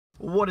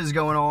What is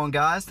going on,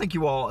 guys? Thank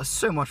you all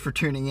so much for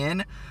tuning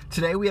in.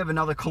 Today we have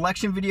another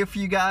collection video for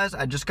you guys.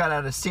 I just got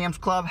out of Sam's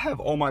Club, have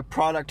all my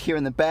product here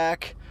in the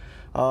back.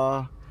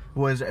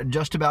 Was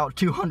just about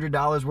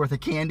 $200 worth of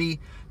candy.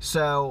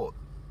 So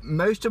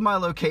most of my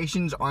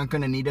locations aren't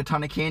going to need a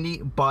ton of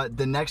candy, but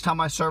the next time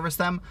I service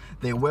them,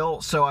 they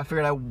will. So I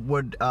figured I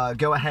would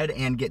go ahead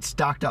and get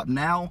stocked up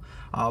now.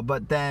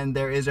 But then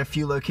there is a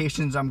few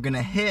locations I'm going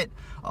to hit.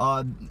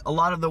 A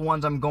lot of the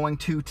ones I'm going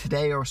to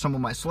today are some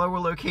of my slower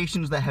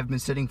locations that have been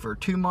sitting for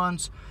 2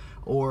 months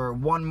or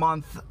 1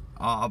 month.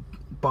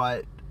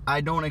 But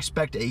I don't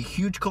expect a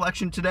huge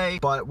collection today.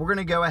 But we're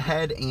going to go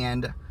ahead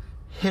and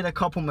hit a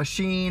couple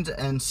machines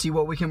and see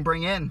what we can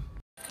bring in.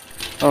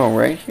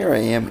 Alright, here I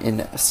am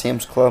in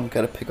Sam's Club.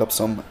 Got to pick up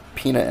some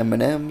peanut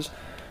M&Ms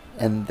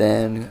and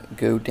then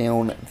go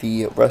down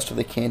the rest of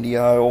the candy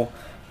aisle.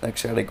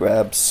 Next I got to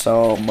grab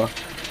some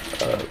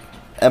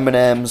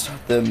M&Ms,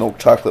 the milk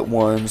chocolate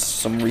ones,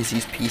 some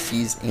Reese's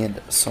Pieces,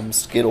 and some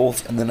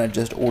Skittles. And then I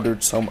just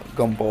ordered some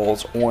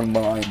gumballs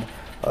online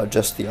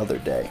just the other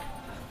day.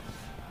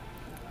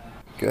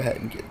 Go ahead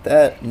and get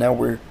that. Now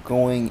we're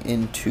going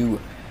into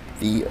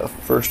the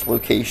first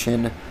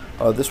location.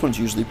 This one's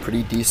usually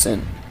pretty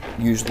decent.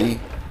 Usually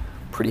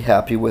pretty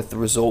happy with the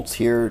results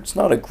here. It's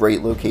not a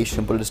great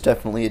location, but it's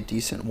definitely a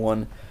decent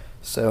one.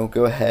 So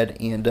go ahead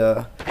and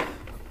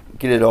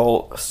get it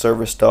all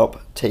serviced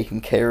up, taken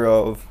care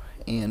of,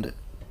 and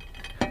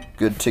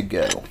good to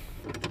go.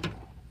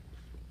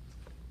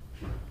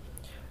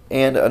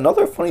 And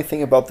another funny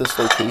thing about this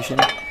location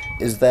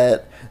is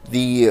that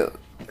the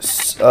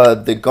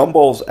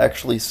gumballs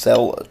actually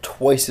sell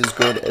twice as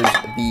good as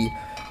the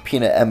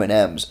peanut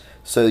M&Ms.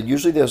 So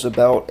usually there's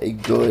about a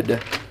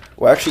good,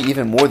 well, actually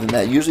even more than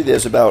that. Usually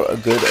there's about a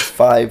good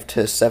 $5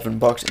 to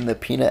 $7 in the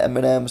peanut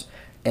M&Ms,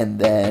 and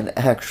then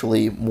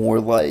actually more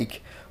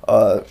like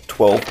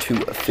 $12 to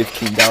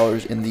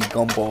 $15 in the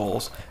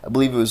gumballs. I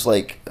believe it was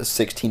like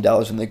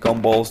 $16 in the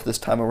gumballs this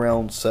time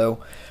around.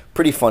 So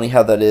pretty funny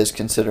how that is,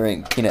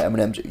 considering peanut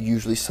M&Ms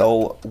usually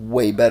sell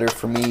way better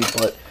for me,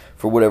 but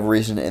for whatever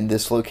reason in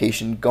this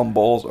location,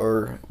 gumballs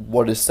are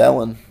what is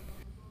selling.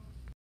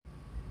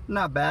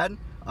 Not bad.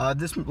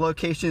 This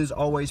location is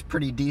always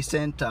pretty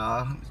decent.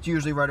 It's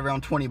usually right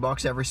around 20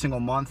 bucks every single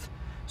month.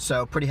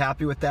 So pretty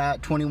happy with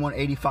that.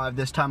 $21.85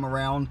 this time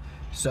around.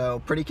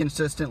 So pretty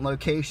consistent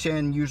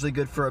location, usually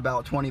good for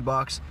about 20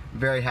 bucks.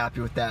 Very happy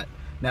with that.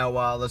 Now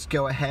let's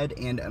go ahead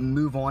and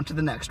move on to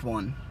the next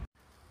one.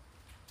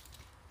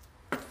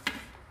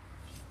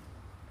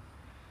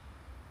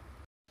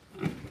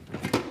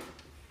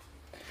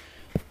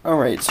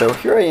 Alright, so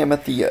here I am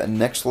at the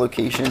next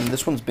location.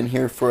 This one's been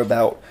here for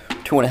about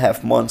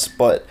 2.5 months,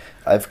 but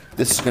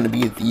this is going to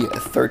be the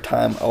third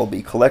time I'll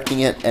be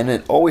collecting it, and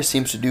it always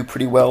seems to do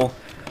pretty well.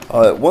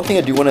 One thing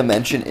I do want to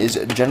mention is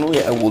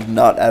generally I will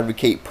not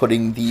advocate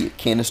putting the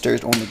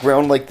canisters on the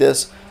ground like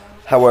this.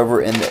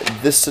 However, in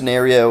this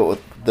scenario,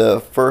 the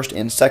first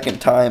and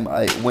second time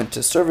I went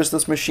to service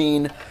this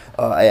machine,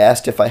 I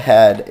asked if I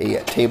had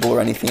a table or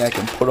anything I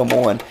can put them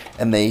on,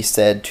 and they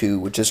said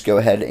to just go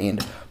ahead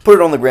and put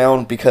it on the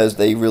ground because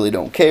they really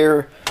don't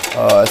care.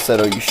 I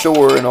said, are you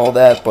sure, and all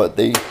that, but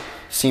they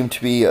seem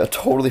to be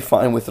totally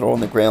fine with it on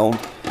the ground.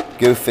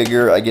 Go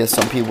figure. I guess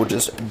some people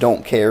just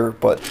don't care,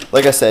 but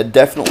like I said,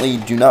 definitely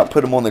do not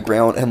put them on the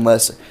ground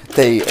unless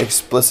they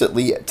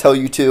explicitly tell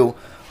you to.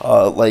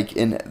 Like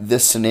in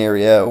this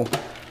scenario,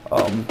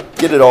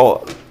 get it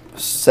all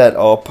set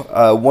up.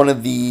 One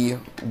of the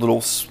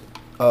little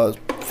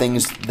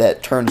things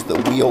that turns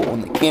the wheel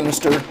on the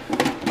canister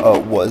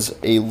was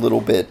a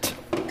little bit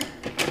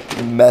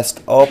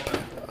messed up,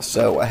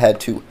 so I had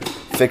to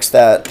fix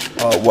that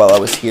while I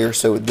was here.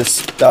 So this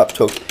stop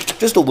took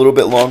just a little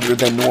bit longer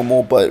than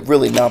normal, but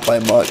really not by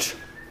much.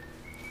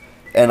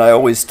 And I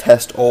always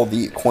test all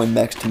the coin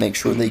mechs to make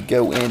sure they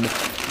go in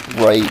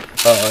right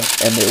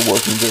and they're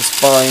working just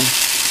fine.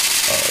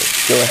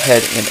 Go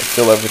ahead and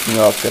fill everything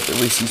up. Got the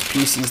Reese's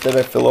Pieces that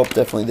I fill up,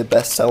 definitely the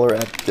best seller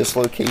at this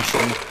location.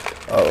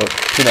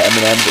 Peanut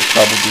M&Ms are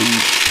probably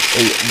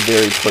a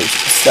very close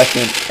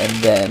second,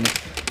 and then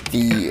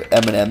the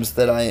M&Ms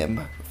that I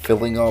am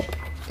filling up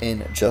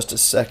in just a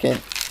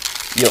second.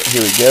 Yep,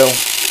 here we go.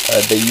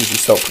 They usually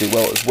sell pretty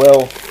well as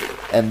well,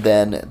 and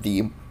then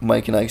the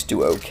Mike and Ike's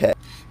do okay.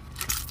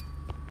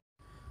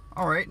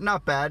 Alright,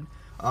 not bad.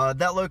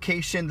 That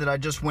location that I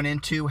just went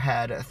into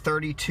had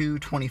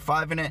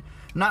 $32.25 in it.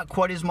 Not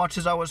quite as much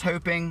as I was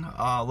hoping.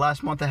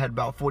 Last month I had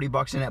about 40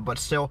 bucks in it, but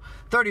still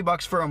 30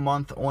 bucks for a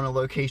month on a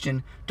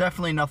location.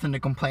 Definitely nothing to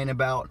complain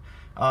about.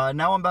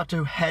 Now I'm about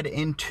to head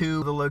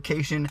into the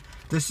location.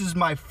 This is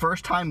my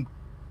first time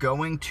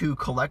going to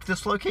collect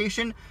this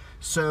location,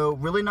 so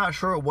really not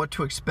sure what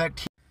to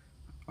expect.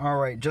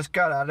 Alright, just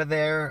got out of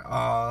there.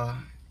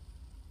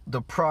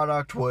 The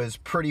product was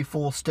pretty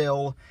full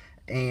still,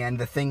 and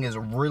the thing is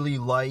really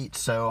light,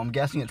 so I'm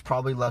guessing it's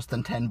probably less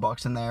than 10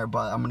 bucks in there,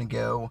 but I'm gonna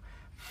go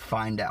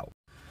find out.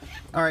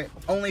 Alright,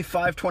 only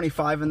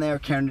 $5.25 in there.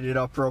 Counted it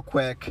up real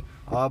quick.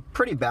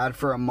 Pretty bad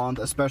for a month,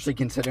 especially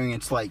considering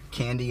it's like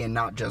candy and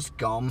not just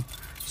gum.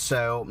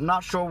 So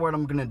not sure what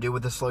I'm gonna do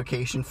with this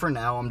location. For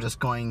now, I'm just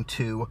going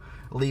to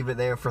leave it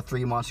there for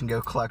 3 months and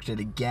go collect it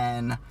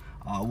again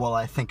while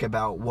I think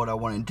about what I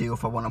want to do.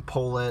 If I want to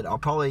pull it, I'll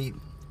probably,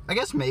 I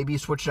guess maybe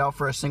switch it out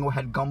for a single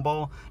head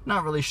gumball.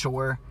 Not really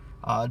sure.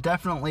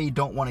 Definitely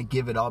don't want to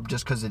give it up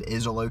just because it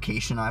is a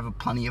location. I have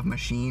plenty of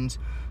machines,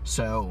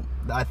 so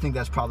I think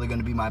that's probably going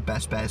to be my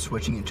best bet,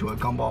 switching it to a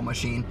gumball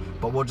machine,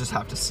 but we'll just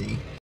have to see.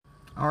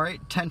 Alright,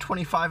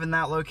 1025 in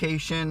that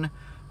location.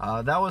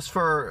 That was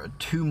for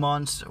 2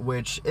 months,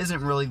 which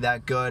isn't really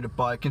that good,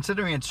 but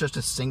considering it's just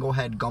a single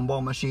head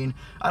gumball machine,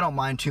 I don't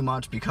mind too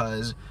much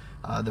because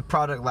the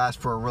product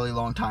lasts for a really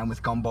long time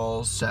with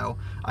gumballs, so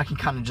I can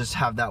kind of just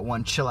have that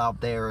one chill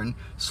out there and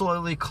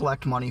slowly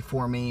collect money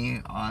for me,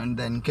 and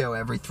then go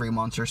every 3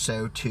 months or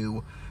so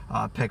to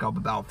pick up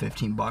about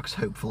 15 bucks,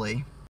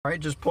 hopefully. Alright,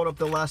 just pulled up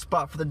the last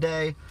spot for the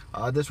day.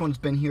 This one's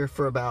been here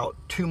for about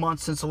 2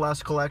 months since the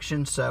last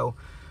collection, so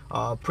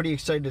pretty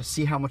excited to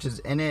see how much is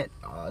in it.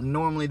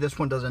 Normally this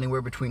one does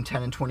anywhere between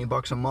 10 and 20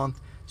 bucks a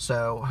month,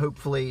 so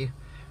hopefully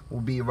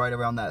we'll be right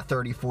around that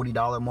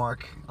 $30-$40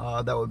 mark.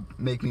 That would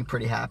make me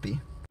pretty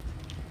happy.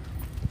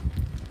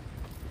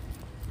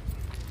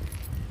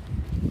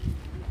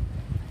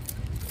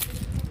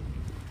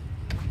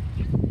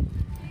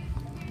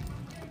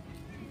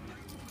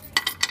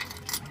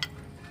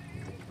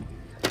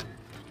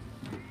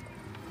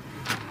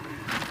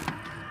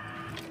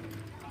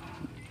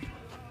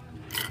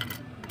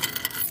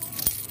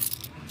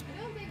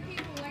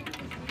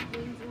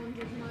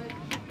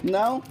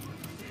 No?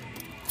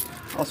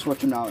 I'll switch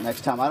them out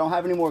next time. I don't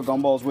have any more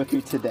gumballs with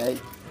me today.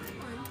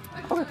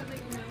 Okay.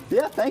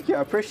 Yeah, thank you.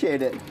 I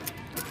appreciate it.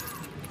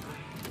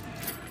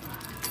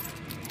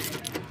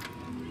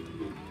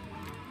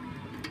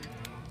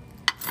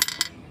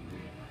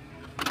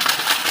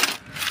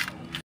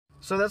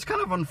 So that's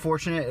kind of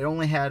unfortunate. It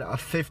only had a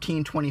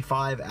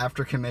 $15.25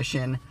 after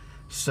commission,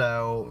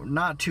 so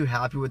not too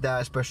happy with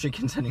that, especially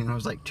considering it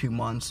was like 2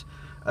 months.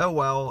 Oh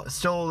well,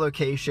 still a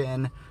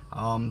location.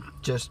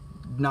 Just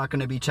not going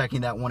to be checking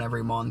that one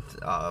every month.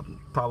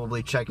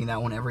 Probably checking that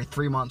one every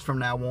 3 months from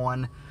now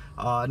on.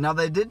 Now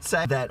they did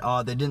say that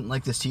they didn't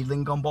like the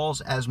seedling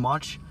gumballs as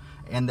much,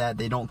 and that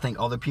they don't think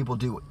other people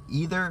do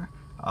either,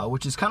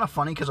 which is kind of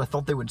funny because I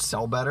thought they would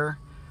sell better,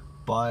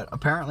 but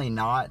apparently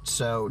not.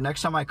 So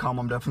next time I come,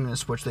 I'm definitely going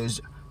to switch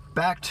those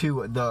back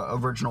to the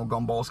original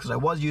gumballs, because I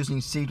was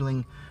using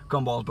seedling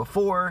gumballs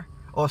before.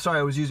 Oh, sorry,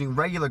 I was using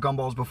regular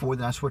gumballs before,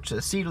 then I switched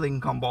to seedling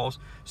gumballs,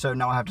 so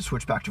now I have to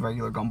switch back to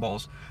regular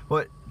gumballs,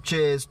 which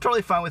is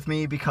totally fine with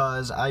me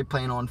because I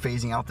plan on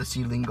phasing out the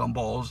seedling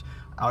gumballs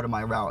out of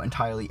my route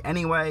entirely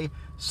anyway,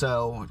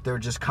 so they're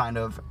just kind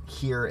of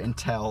here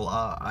until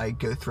I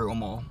go through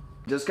them all.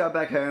 Just got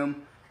back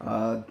home.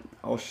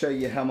 I'll show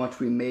you how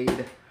much we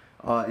made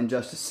in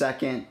just a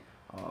second.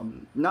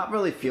 Not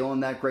really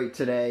feeling that great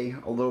today,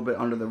 a little bit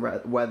under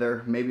the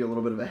weather, maybe a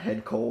little bit of a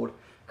head cold.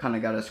 Kind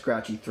of got a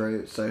scratchy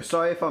throat, so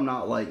sorry if I'm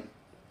not like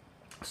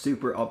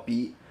super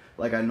upbeat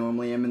like I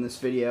normally am in this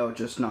video,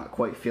 just not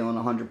quite feeling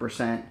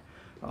 100%.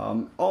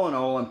 All in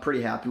all, I'm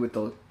pretty happy with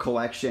the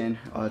collection.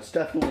 It's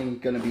definitely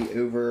going to be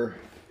over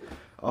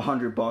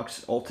 100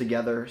 bucks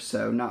altogether,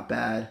 so not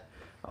bad.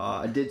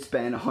 I did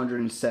spend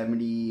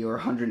 $170 or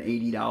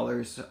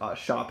 $180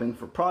 shopping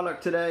for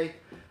product today.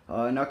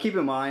 Now keep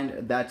in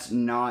mind, that's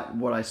not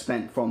what I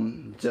spent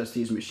from just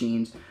these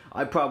machines.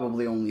 I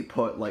probably only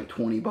put like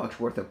 20 bucks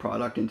worth of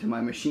product into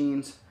my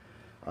machines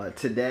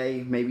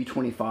today, maybe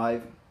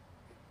 25,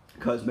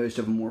 because most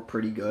of them were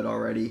pretty good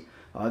already.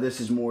 This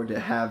is more to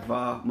have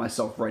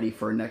myself ready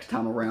for next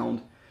time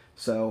around.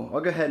 So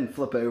I'll go ahead and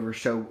flip over,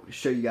 show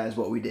you guys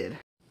what we did.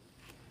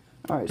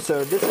 Alright,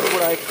 so this is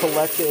what I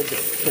collected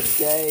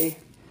today.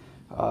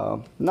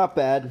 Not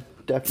bad,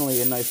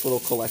 definitely a nice little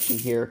collection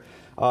here.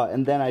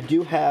 And then I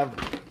do have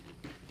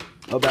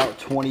about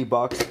 20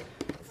 bucks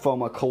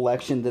from a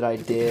collection that I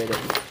did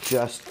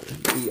just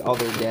the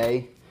other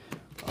day.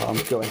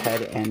 Go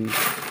ahead and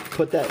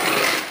put that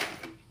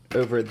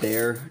over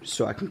there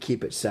so I can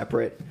keep it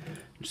separate,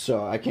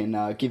 so I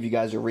can give you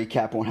guys a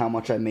recap on how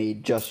much I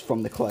made just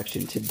from the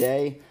collection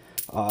today.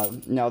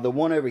 Now the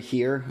one over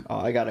here,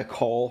 I got a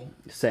call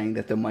saying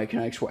that the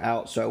mechanics were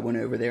out, so I went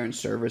over there and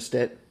serviced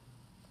it.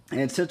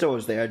 And since I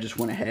was there, I just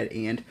went ahead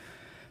and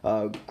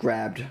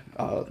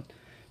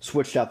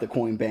switched out the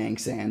coin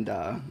banks and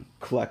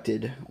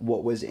collected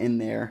what was in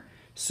there.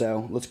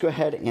 So let's go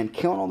ahead and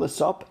count all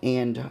this up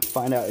and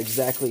find out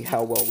exactly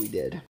how well we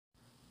did.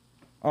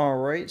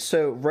 Alright,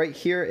 so right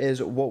here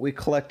is what we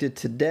collected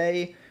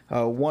today.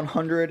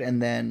 100,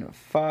 and then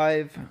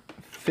 5,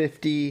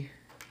 50,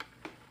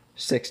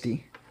 60.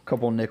 A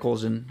couple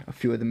nickels in a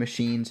few of the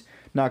machines.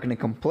 Not going to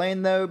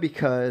complain though,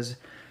 because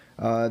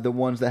the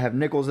ones that have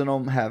nickels in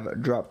them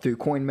have dropped through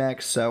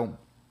CoinMax, so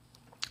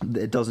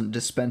it doesn't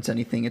dispense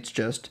anything. It's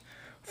just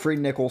free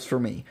nickels for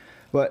me.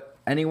 But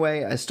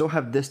anyway, I still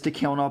have this to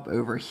count up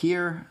over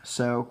here,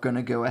 so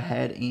gonna go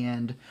ahead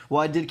and,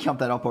 well, I did count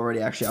that up already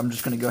actually. I'm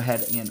just gonna go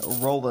ahead and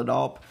roll it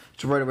up.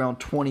 It's right around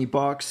 20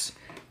 bucks.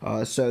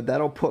 So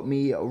that'll put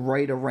me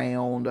right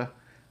around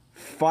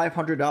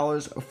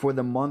 $500 for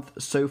the month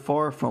so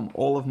far from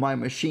all of my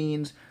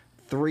machines.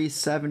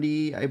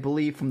 $370, I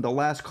believe, from the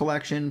last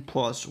collection,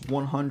 plus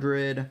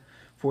 $100,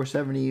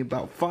 $470,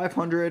 about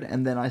 $500,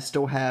 and then I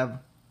still have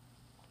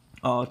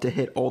to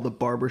hit all the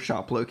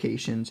barbershop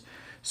locations.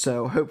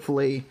 So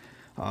hopefully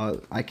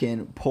I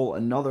can pull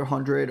another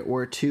 100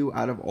 or 2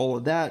 out of all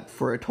of that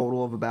for a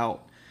total of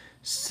about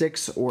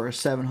 $600 or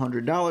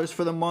 $700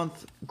 for the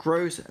month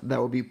gross.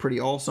 That would be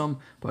pretty awesome.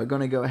 But I'm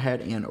gonna go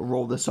ahead and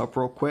roll this up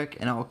real quick,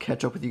 and I'll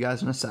catch up with you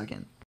guys in a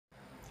second.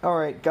 All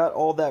right, got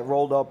all that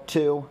rolled up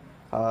too.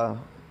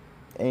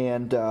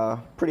 And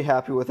pretty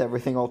happy with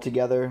everything all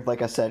together.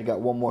 Like I said, got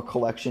one more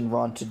collection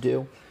run to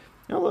do.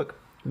 Oh look,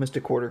 missed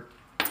a quarter.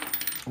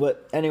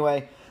 But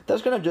anyway,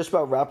 that's going to just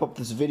about wrap up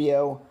this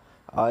video.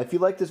 If you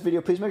like this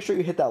video, please make sure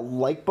you hit that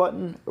like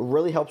button. It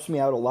really helps me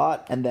out a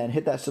lot. And then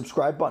hit that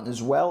subscribe button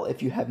as well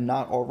if you have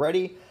not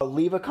already.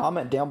 Leave a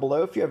comment down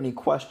below if you have any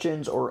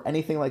questions or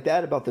anything like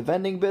that about the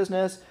vending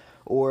business.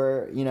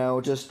 Or, you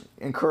know, just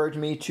encourage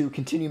me to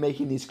continue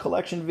making these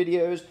collection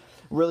videos.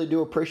 Really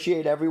do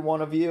appreciate every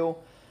one of you.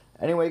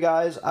 Anyway,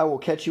 guys, I will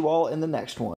catch you all in the next one.